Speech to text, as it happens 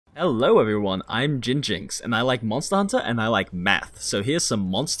Hello everyone, I'm JinJinx, and I like Monster Hunter and I like math, so here's some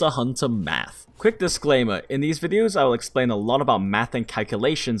Monster Hunter math. Quick disclaimer, in these videos I will explain a lot about math and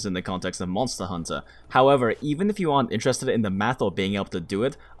calculations in the context of Monster Hunter. However, even if you aren't interested in the math or being able to do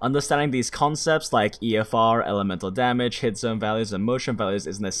it, understanding these concepts like EFR, elemental damage, hit zone values, and motion values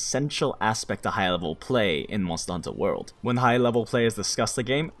is an essential aspect to high level play in Monster Hunter World. When high level players discuss the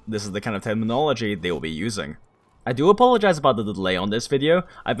game, this is the kind of terminology they will be using. I do apologize about the delay on this video.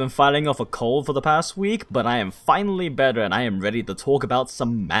 I've been fighting off a cold for the past week, but I am finally better and I am ready to talk about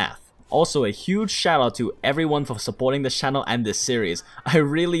some math. Also, a huge shout out to everyone for supporting this channel and this series. I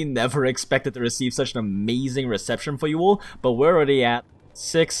really never expected to receive such an amazing reception for you all, but we're already at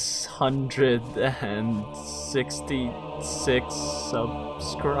 666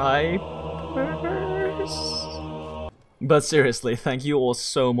 subscribers. But seriously, thank you all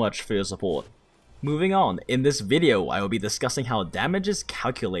so much for your support. Moving on, in this video I will be discussing how damage is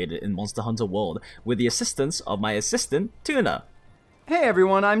calculated in Monster Hunter World with the assistance of my assistant, Tuna. Hey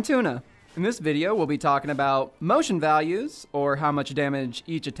everyone, I'm Tuna. In this video we'll be talking about motion values, or how much damage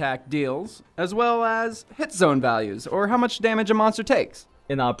each attack deals, as well as hit zone values, or how much damage a monster takes.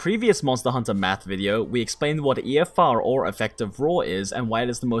 In our previous Monster Hunter math video, we explained what EFR or effective raw is and why it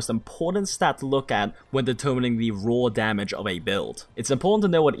is the most important stat to look at when determining the raw damage of a build. It's important to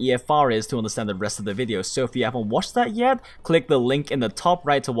know what EFR is to understand the rest of the video, so if you haven't watched that yet, click the link in the top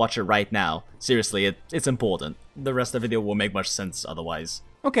right to watch it right now. Seriously, it's important. The rest of the video will make much sense otherwise.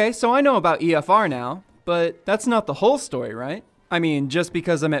 Okay, so I know about EFR now, but that's not the whole story, right? I mean, just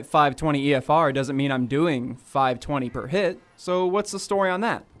because I'm at 520 EFR doesn't mean I'm doing 520 per hit, so what's the story on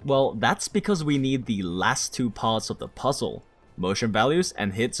that? Well, that's because we need the last two parts of the puzzle, motion values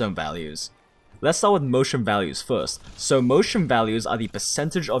and hit zone values. Let's start with motion values first. So motion values are the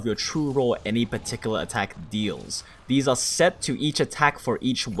percentage of your true raw any particular attack deals. These are set to each attack for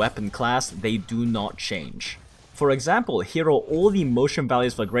each weapon class, they do not change. For example, here are all the motion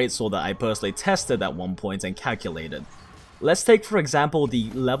values for Greatsword that I personally tested at one point and calculated. Let's take for example the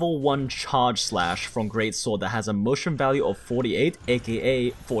level 1 charge slash from Greatsword that has a motion value of 48,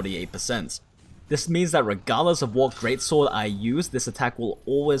 aka 48%. This means that regardless of what Greatsword I use, this attack will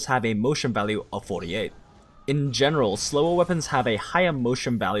always have a motion value of 48. In general, slower weapons have a higher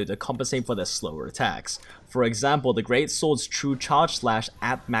motion value to compensate for their slower attacks. For example, the Greatsword's true charge slash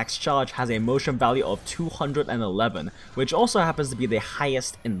at max charge has a motion value of 211, which also happens to be the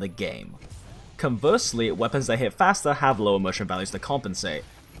highest in the game. Conversely, weapons that hit faster have lower motion values to compensate.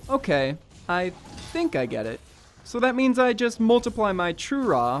 Okay, I think I get it. So that means I just multiply my true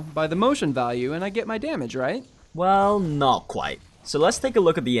raw by the motion value and I get my damage, right? Well, not quite. So let's take a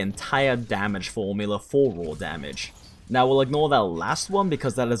look at the entire damage formula for raw damage. Now we'll ignore that last one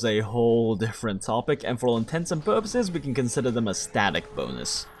because that is a whole different topic, and for all intents and purposes we can consider them a static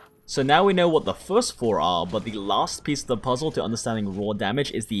bonus. So now we know what the first four are, but the last piece of the puzzle to understanding raw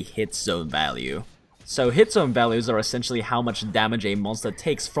damage is the hit zone value. So hit zone values are essentially how much damage a monster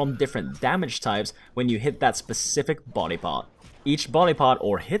takes from different damage types when you hit that specific body part. Each body part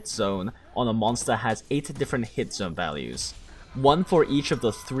or hit zone on a monster has 8 different hit zone values. One for each of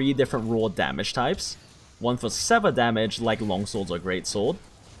the 3 different raw damage types, one for sever damage like longswords or greatsword,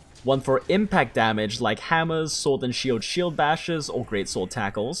 one for impact damage like hammers, sword and shield bashes, or greatsword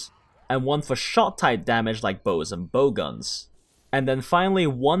tackles, and one for shot type damage like bows and bowguns. And then finally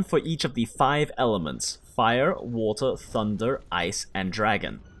one for each of the 5 elements, fire, water, thunder, ice, and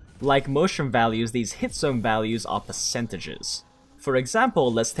dragon. Like motion values, these hit zone values are percentages. For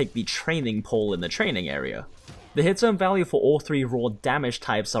example, let's take the training pole in the training area. The hit zone value for all 3 raw damage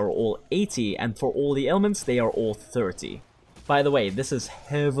types are all 80, and for all the elements they are all 30. By the way, this is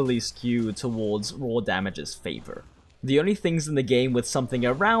heavily skewed towards raw damage's favor. The only things in the game with something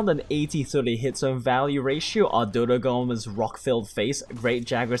around an 80-30 hit zone value ratio are Dodogama's rock-filled face, Great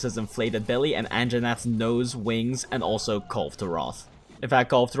Jagras' inflated belly, and Anjanath's nose, wings, and also Call of Wrath. In fact,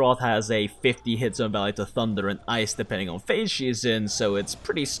 Call of Wrath has a 50 hit zone value to thunder and ice depending on phase she is in, so it's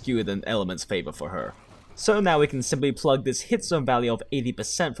pretty skewed in element's favor for her. So now we can simply plug this hit zone value of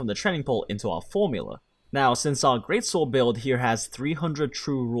 80% from the training pole into our formula. Now, since our Greatsword build here has 300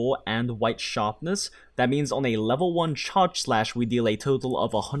 true raw and white sharpness, that means on a level 1 charge slash we deal a total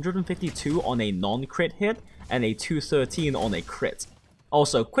of 152 on a non-crit hit and a 213 on a crit.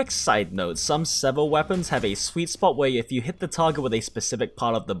 Also, quick side note, some sever weapons have a sweet spot where if you hit the target with a specific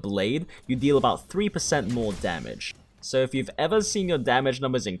part of the blade, you deal about 3% more damage. So if you've ever seen your damage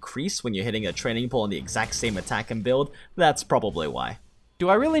numbers increase when you're hitting a training pole on the exact same attack and build, that's probably why. Do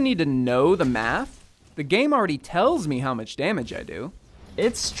I really need to know the math? The game already tells me how much damage I do.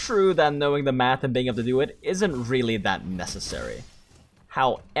 It's true that knowing the math and being able to do it isn't really that necessary.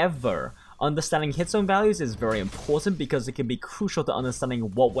 However, understanding Hitzone values is very important because it can be crucial to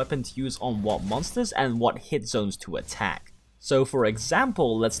understanding what weapon to use on what monsters and what hit zones to attack. So for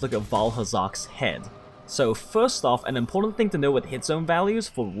example, let's look at Valhazak's head. So first off, an important thing to know with hit zone values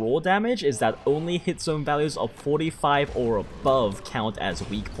for raw damage is that only hit zone values of 45 or above count as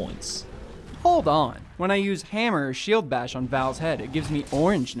weak points. Hold on. When I use hammer or shield bash on Val's head, it gives me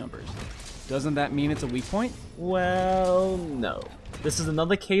orange numbers. Doesn't that mean it's a weak point? Well, no. This is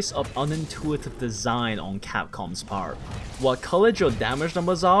another case of unintuitive design on Capcom's part. What colored your damage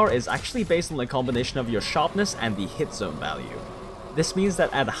numbers are is actually based on the combination of your sharpness and the hit zone value. This means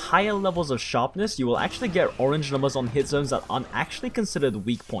that at higher levels of sharpness, you will actually get orange numbers on hit zones that aren't actually considered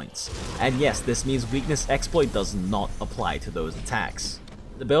weak points. And yes, this means weakness exploit does not apply to those attacks.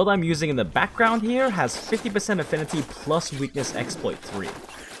 The build I'm using in the background here has 50% affinity plus weakness exploit 3.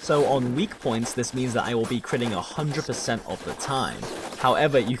 So on weak points, this means that I will be critting 100% of the time.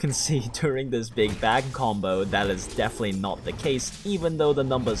 However, you can see during this big bang combo, that is definitely not the case, even though the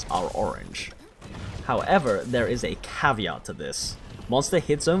numbers are orange. However, there is a caveat to this. Monster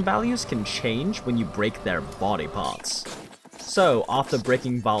hit zone values can change when you break their body parts. So, after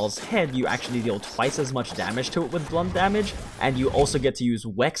breaking Val's head, you actually deal twice as much damage to it with blunt damage, and you also get to use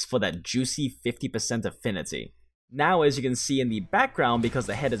Wex for that juicy 50% affinity. Now, as you can see in the background, because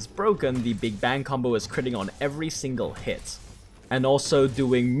the head is broken, the Big Bang combo is critting on every single hit. And also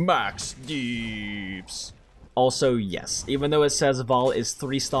doing max deeps. Also, yes, even though it says Val is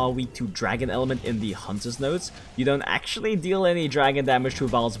 3-star weak to Dragon element in the Hunter's notes, you don't actually deal any Dragon damage to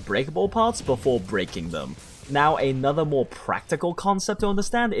Val's breakable parts before breaking them. Now, another more practical concept to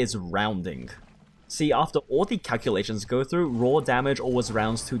understand is rounding. See, after all the calculations go through, raw damage always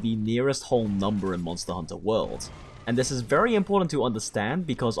rounds to the nearest whole number in Monster Hunter World. And this is very important to understand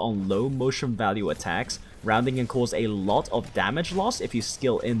because on low motion value attacks, rounding can cause a lot of damage loss if you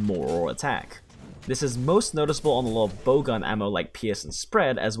skill in more raw attack. This is most noticeable on a lot of bowgun ammo like Pierce and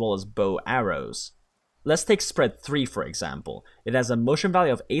Spread, as well as bow arrows. Let's take Spread 3 for example. It has a motion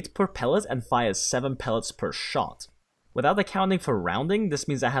value of 8 per pellet and fires 7 pellets per shot. Without accounting for rounding, this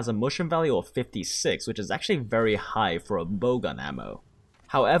means it has a motion value of 56, which is actually very high for a bowgun ammo.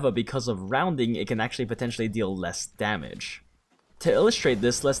 However, because of rounding, it can actually potentially deal less damage. To illustrate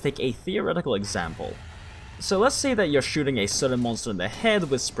this, let's take a theoretical example. So let's say that you're shooting a certain monster in the head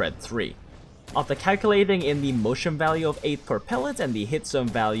with Spread 3. After calculating in the motion value of 8 per pellet and the hit zone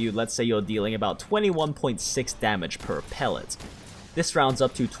value, let's say you're dealing about 21.6 damage per pellet. This rounds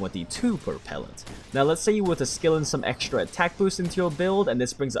up to 22 per pellet. Now let's say you were to skill in some extra attack boost into your build and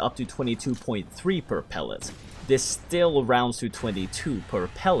this brings it up to 22.3 per pellet. This still rounds to 22 per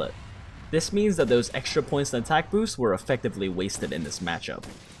pellet. This means that those extra points in attack boost were effectively wasted in this matchup.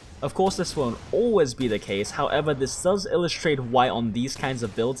 Of course, this won't always be the case, however this does illustrate why on these kinds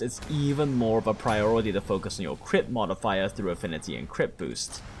of builds it's even more of a priority to focus on your crit modifier through affinity and crit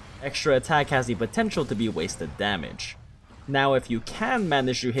boost. Extra attack has the potential to be wasted damage. Now if you can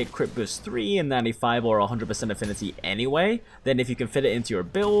manage to hit crit boost 3 and 95 or 100% affinity anyway, then if you can fit it into your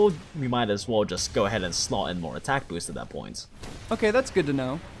build, you might as well just go ahead and slot in more attack boost at that point. Okay, that's good to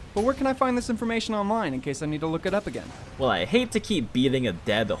know. But where can I find this information online in case I need to look it up again? Well, I hate to keep beating a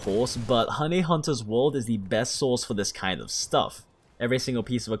dead horse, but Honey Hunter's World is the best source for this kind of stuff. Every single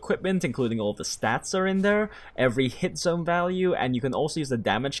piece of equipment, including all of the stats, are in there, every hit zone value, and you can also use the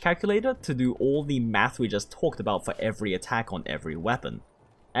damage calculator to do all the math we just talked about for every attack on every weapon.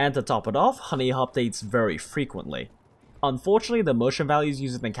 And to top it off, Honey updates very frequently. Unfortunately, the motion values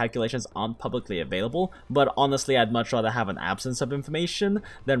used in the calculations aren't publicly available, but honestly I'd much rather have an absence of information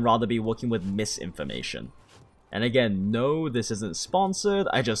than rather be working with misinformation. And again, no, this isn't sponsored,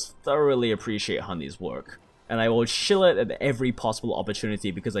 I just thoroughly appreciate Honey's work. And I will shill it at every possible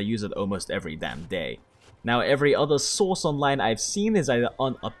opportunity because I use it almost every damn day. Now every other source online I've seen is either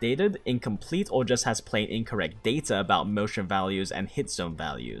unupdated, incomplete, or just has plain incorrect data about motion values and hit zone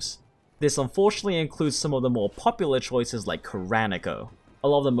values. This unfortunately includes some of the more popular choices like Kuranico. A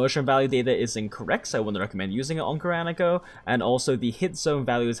lot of the motion value data is incorrect, so I wouldn't recommend using it on Kuranico, and also the hit zone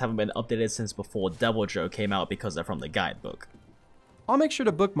values haven't been updated since before Devil Joe came out because they're from the guidebook. I'll make sure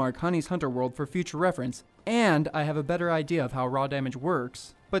to bookmark Honey's Hunter World for future reference, and I have a better idea of how raw damage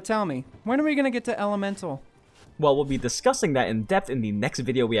works. But tell me, when are we going to get to Elemental? Well, we'll be discussing that in depth in the next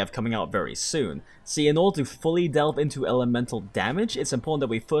video we have coming out very soon. See, in order to fully delve into elemental damage, it's important that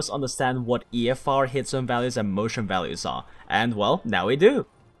we first understand what EFR, hit zone values, and motion values are. And well, now we do!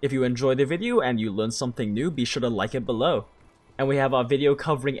 If you enjoyed the video and you learned something new, be sure to like it below. And we have our video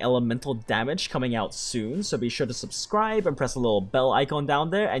covering elemental damage coming out soon, so be sure to subscribe and press the little bell icon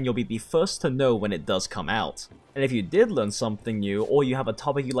down there and you'll be the first to know when it does come out. And if you did learn something new, or you have a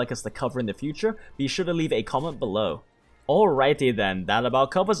topic you'd like us to cover in the future, be sure to leave a comment below. Alrighty then, that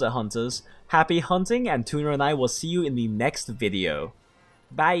about covers it, hunters. Happy hunting, and Tuna and I will see you in the next video.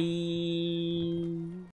 Bye!